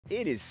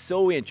It is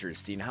so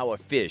interesting how a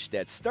fish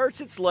that starts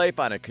its life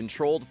on a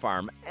controlled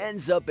farm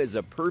ends up as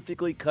a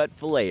perfectly cut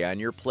fillet on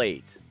your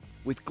plate.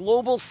 With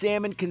global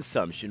salmon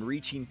consumption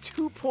reaching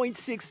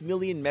 2.6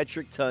 million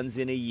metric tons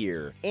in a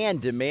year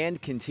and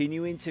demand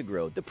continuing to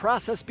grow, the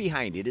process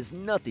behind it is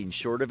nothing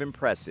short of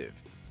impressive.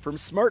 From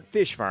smart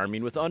fish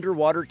farming with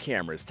underwater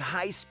cameras to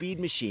high-speed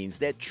machines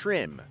that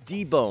trim,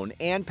 debone,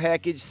 and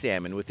package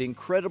salmon with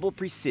incredible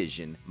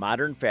precision,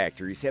 modern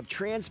factories have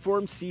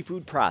transformed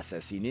seafood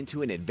processing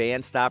into an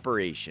advanced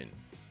operation.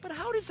 But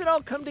how does it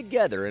all come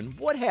together, and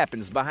what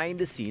happens behind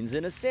the scenes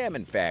in a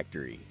salmon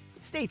factory?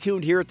 Stay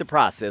tuned here at The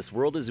Process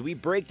World as we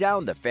break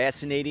down the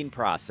fascinating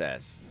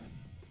process.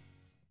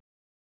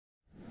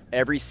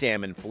 Every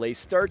salmon fillet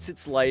starts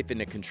its life in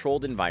a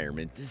controlled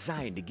environment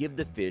designed to give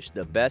the fish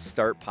the best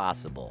start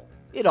possible.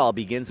 It all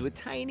begins with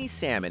tiny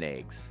salmon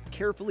eggs,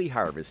 carefully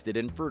harvested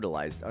and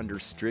fertilized under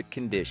strict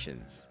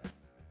conditions.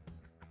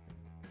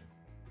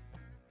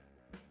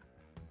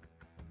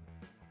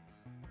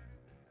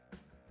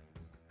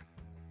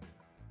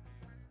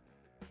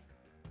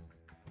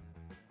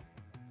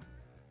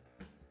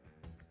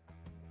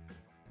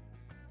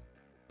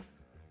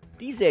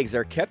 These eggs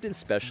are kept in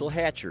special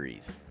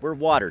hatcheries, where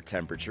water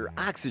temperature,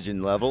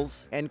 oxygen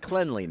levels, and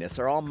cleanliness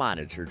are all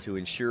monitored to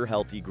ensure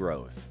healthy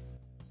growth.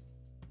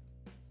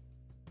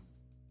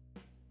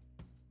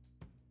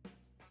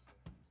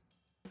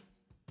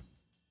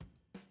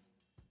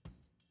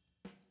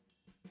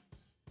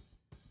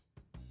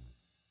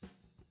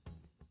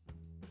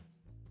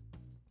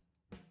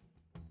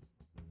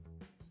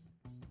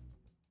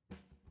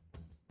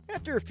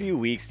 After a few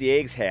weeks, the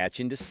eggs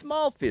hatch into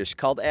small fish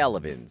called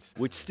alevins,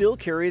 which still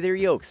carry their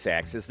yolk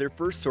sacs as their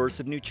first source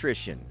of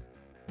nutrition.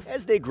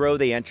 As they grow,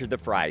 they enter the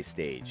fry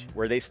stage,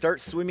 where they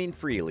start swimming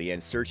freely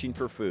and searching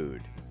for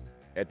food.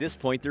 At this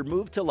point, they're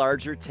moved to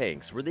larger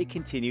tanks where they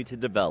continue to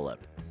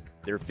develop.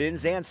 Their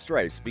fins and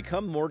stripes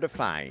become more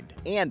defined,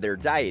 and their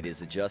diet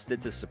is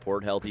adjusted to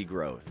support healthy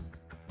growth.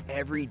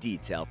 Every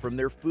detail, from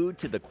their food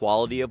to the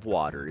quality of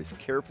water, is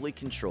carefully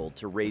controlled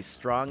to raise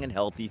strong and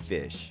healthy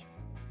fish.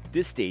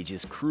 This stage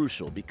is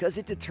crucial because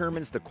it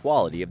determines the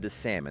quality of the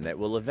salmon that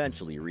will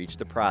eventually reach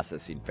the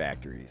processing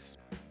factories.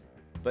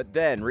 But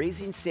then,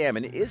 raising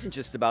salmon isn't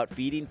just about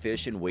feeding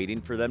fish and waiting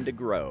for them to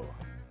grow.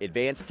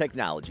 Advanced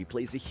technology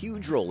plays a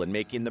huge role in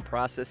making the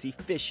process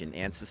efficient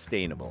and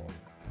sustainable.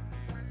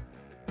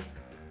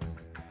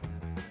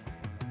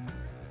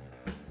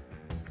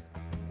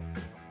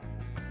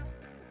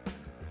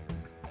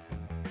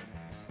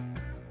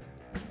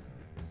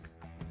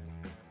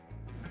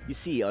 You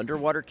see,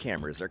 underwater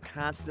cameras are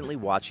constantly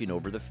watching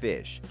over the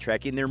fish,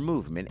 tracking their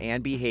movement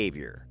and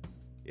behavior.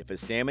 If a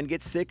salmon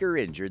gets sick or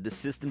injured, the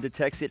system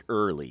detects it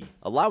early,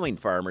 allowing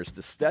farmers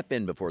to step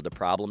in before the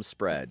problem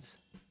spreads.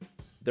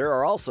 There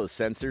are also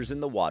sensors in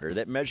the water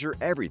that measure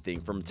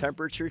everything from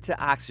temperature to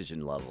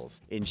oxygen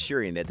levels,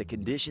 ensuring that the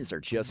conditions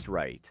are just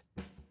right.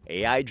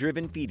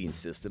 AI-driven feeding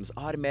systems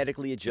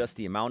automatically adjust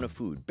the amount of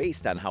food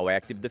based on how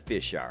active the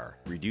fish are,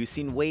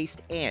 reducing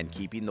waste and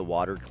keeping the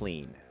water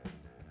clean.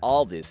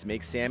 All this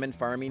makes salmon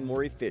farming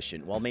more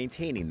efficient while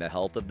maintaining the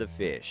health of the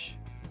fish.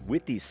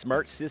 With these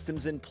smart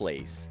systems in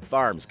place,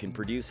 farms can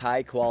produce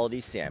high-quality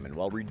salmon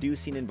while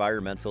reducing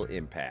environmental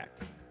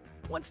impact.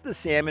 Once the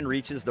salmon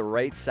reaches the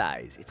right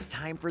size, it's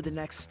time for the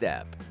next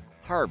step: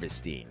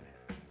 harvesting.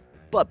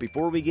 But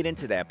before we get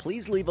into that,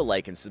 please leave a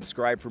like and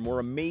subscribe for more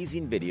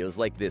amazing videos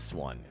like this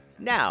one.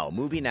 Now,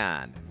 moving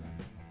on.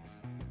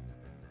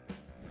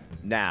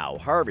 Now,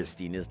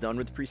 harvesting is done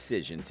with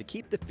precision to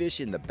keep the fish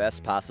in the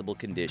best possible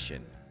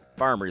condition.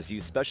 Farmers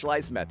use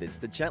specialized methods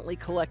to gently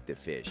collect the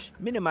fish,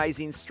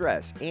 minimizing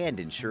stress and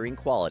ensuring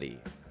quality.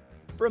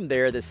 From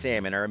there, the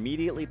salmon are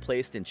immediately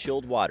placed in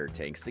chilled water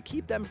tanks to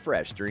keep them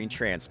fresh during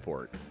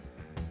transport.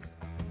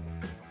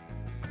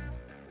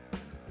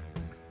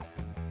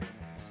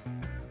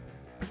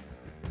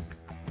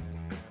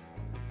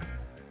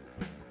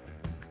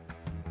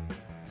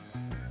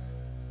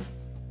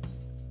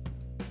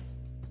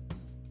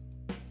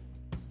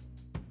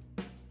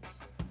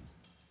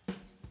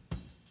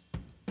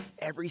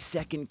 Every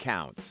second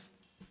counts.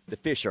 The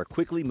fish are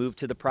quickly moved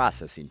to the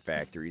processing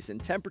factories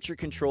and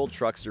temperature-controlled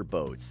trucks or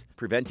boats,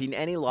 preventing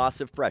any loss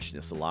of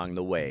freshness along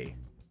the way.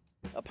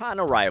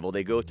 Upon arrival,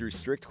 they go through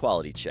strict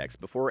quality checks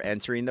before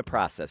entering the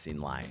processing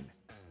line.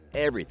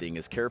 Everything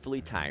is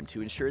carefully timed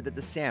to ensure that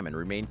the salmon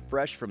remain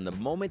fresh from the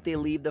moment they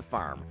leave the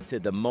farm to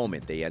the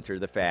moment they enter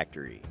the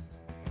factory.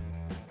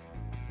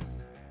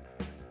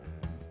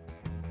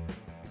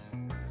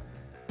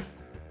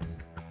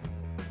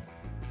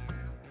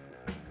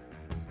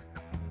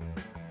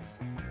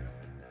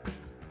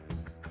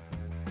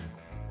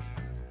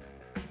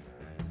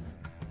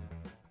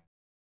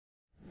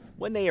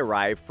 When they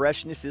arrive,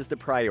 freshness is the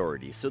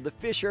priority, so the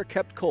fish are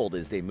kept cold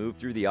as they move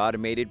through the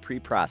automated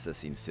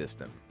pre-processing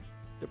system.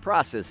 The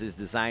process is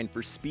designed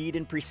for speed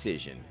and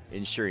precision,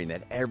 ensuring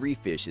that every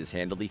fish is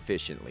handled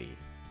efficiently.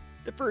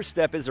 The first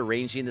step is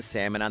arranging the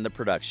salmon on the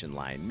production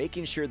line,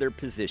 making sure they're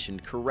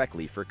positioned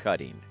correctly for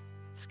cutting.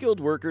 Skilled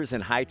workers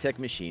and high-tech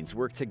machines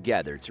work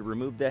together to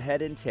remove the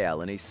head and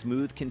tail in a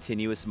smooth,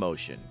 continuous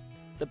motion.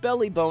 The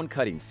belly bone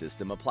cutting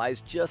system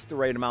applies just the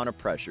right amount of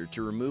pressure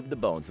to remove the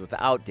bones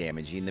without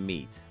damaging the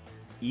meat.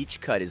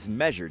 Each cut is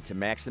measured to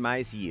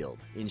maximize yield,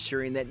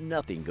 ensuring that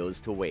nothing goes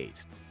to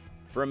waste.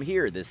 From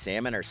here, the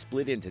salmon are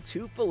split into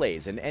 2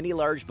 fillets and any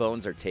large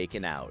bones are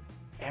taken out.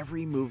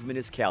 Every movement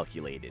is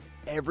calculated,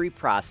 every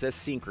process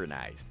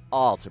synchronized,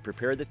 all to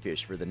prepare the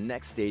fish for the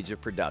next stage of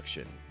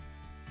production.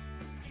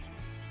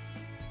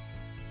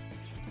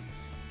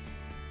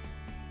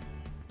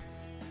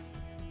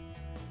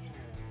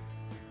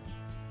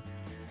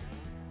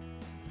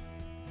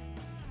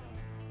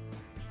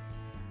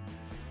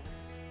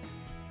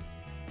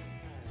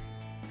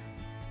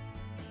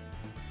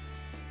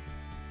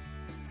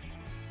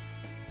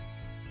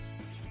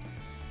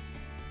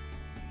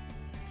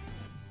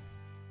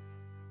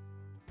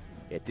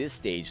 At this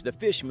stage, the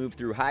fish move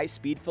through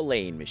high-speed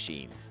filleting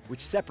machines,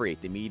 which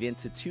separate the meat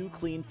into 2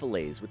 clean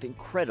fillets with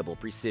incredible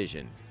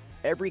precision.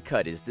 Every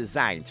cut is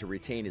designed to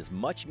retain as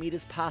much meat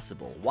as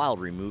possible while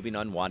removing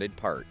unwanted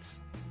parts.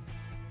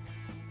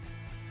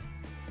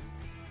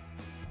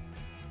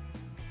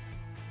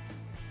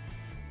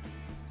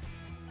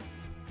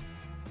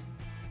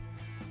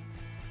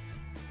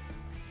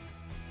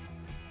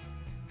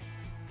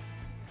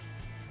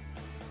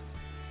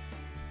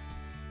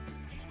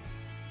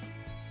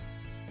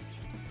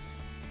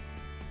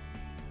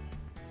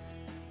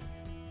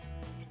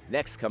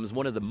 Next comes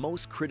one of the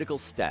most critical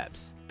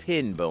steps,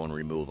 pin bone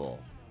removal.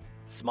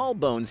 Small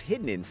bones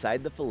hidden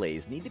inside the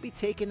fillets need to be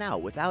taken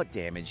out without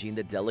damaging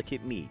the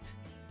delicate meat.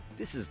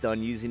 This is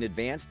done using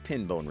advanced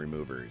pin bone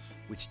removers,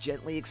 which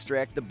gently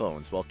extract the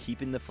bones while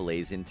keeping the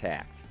fillets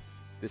intact.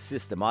 The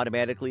system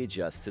automatically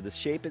adjusts to the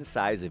shape and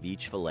size of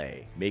each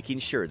fillet, making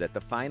sure that the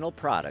final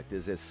product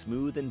is as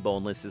smooth and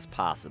boneless as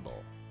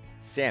possible.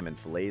 Salmon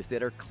fillets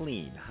that are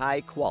clean,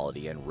 high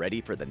quality, and ready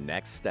for the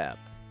next step.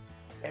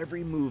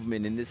 Every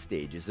movement in this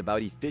stage is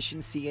about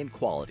efficiency and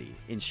quality,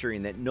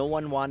 ensuring that no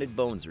unwanted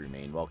bones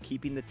remain while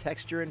keeping the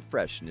texture and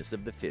freshness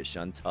of the fish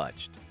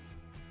untouched.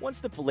 Once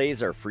the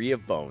fillets are free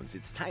of bones,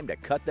 it's time to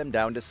cut them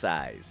down to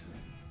size.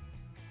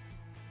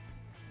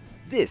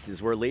 This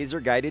is where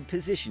laser-guided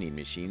positioning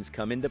machines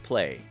come into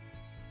play.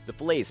 The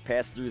fillets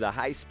pass through the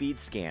high-speed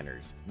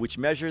scanners, which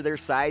measure their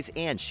size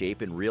and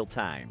shape in real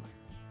time.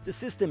 The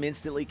system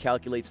instantly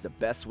calculates the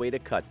best way to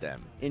cut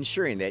them,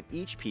 ensuring that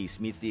each piece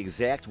meets the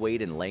exact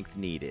weight and length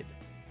needed.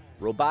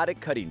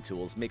 Robotic cutting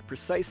tools make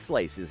precise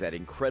slices at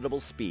incredible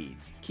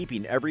speeds,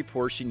 keeping every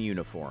portion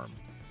uniform.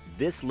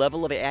 This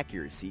level of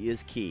accuracy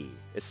is key,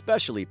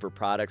 especially for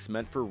products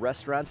meant for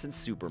restaurants and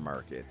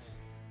supermarkets.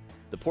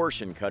 The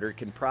portion cutter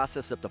can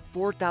process up to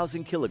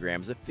 4,000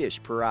 kilograms of fish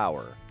per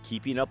hour,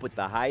 keeping up with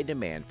the high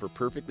demand for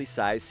perfectly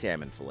sized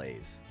salmon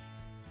fillets.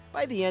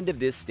 By the end of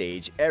this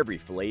stage, every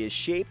fillet is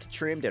shaped,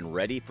 trimmed, and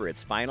ready for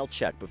its final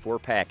check before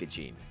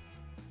packaging.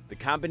 The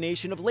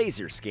combination of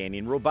laser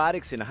scanning,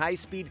 robotics, and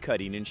high-speed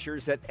cutting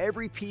ensures that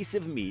every piece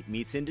of meat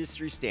meets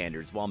industry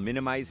standards while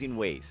minimizing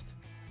waste.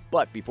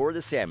 But before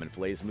the salmon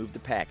fillets move to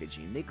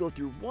packaging, they go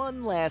through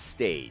one last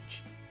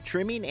stage: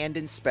 trimming and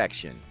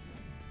inspection.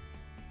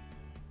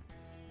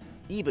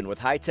 Even with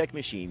high-tech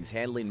machines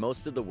handling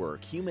most of the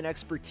work, human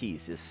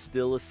expertise is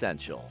still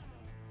essential.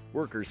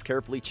 Workers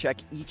carefully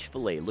check each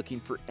fillet, looking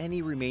for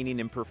any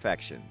remaining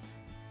imperfections.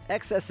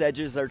 Excess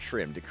edges are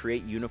trimmed to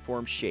create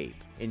uniform shape,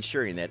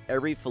 ensuring that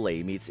every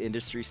fillet meets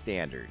industry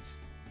standards.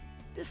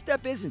 This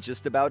step isn't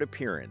just about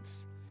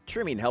appearance.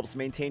 Trimming helps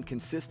maintain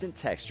consistent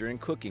texture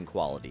and cooking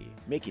quality,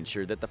 making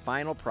sure that the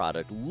final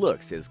product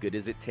looks as good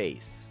as it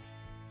tastes.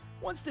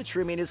 Once the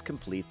trimming is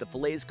complete, the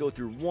fillets go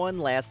through one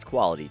last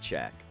quality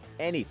check.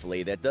 Any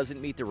fillet that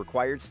doesn't meet the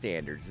required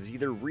standards is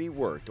either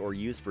reworked or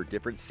used for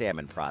different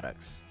salmon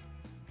products.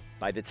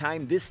 By the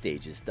time this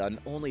stage is done,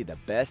 only the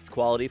best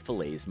quality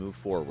fillets move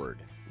forward,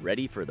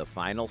 ready for the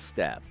final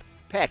step: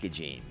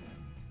 packaging.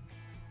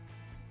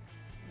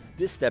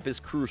 This step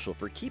is crucial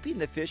for keeping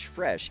the fish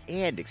fresh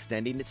and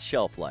extending its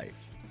shelf life.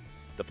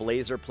 The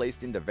fillets are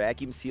placed into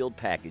vacuum-sealed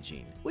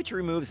packaging, which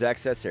removes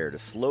excess air to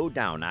slow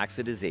down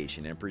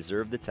oxidization and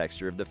preserve the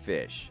texture of the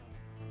fish.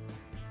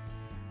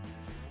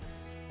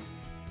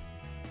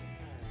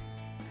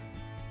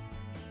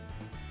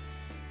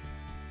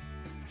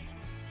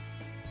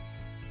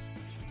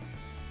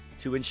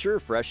 To ensure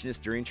freshness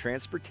during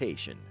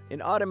transportation,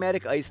 an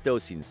automatic ice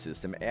dosing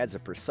system adds a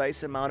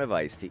precise amount of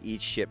ice to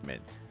each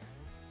shipment.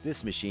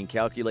 This machine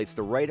calculates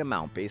the right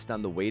amount based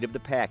on the weight of the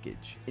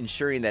package,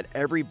 ensuring that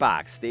every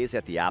box stays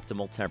at the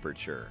optimal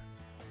temperature.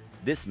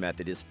 This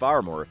method is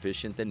far more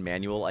efficient than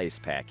manual ice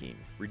packing,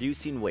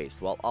 reducing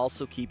waste while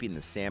also keeping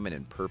the salmon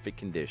in perfect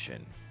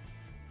condition.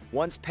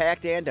 Once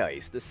packed and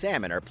iced, the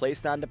salmon are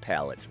placed onto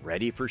pallets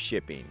ready for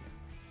shipping.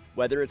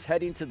 Whether it's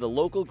heading to the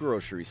local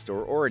grocery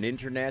store or an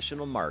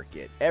international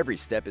market, every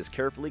step is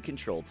carefully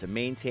controlled to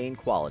maintain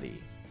quality.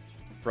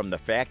 From the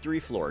factory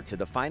floor to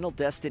the final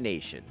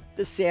destination,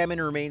 the salmon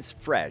remains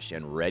fresh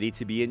and ready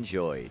to be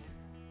enjoyed.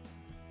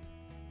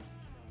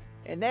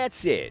 And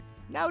that's it.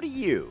 Now to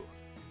you.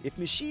 If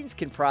machines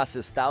can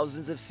process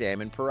thousands of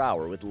salmon per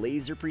hour with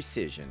laser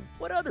precision,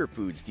 what other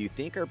foods do you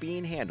think are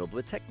being handled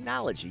with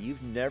technology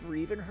you've never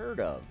even heard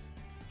of?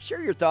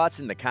 Share your thoughts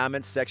in the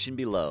comments section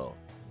below.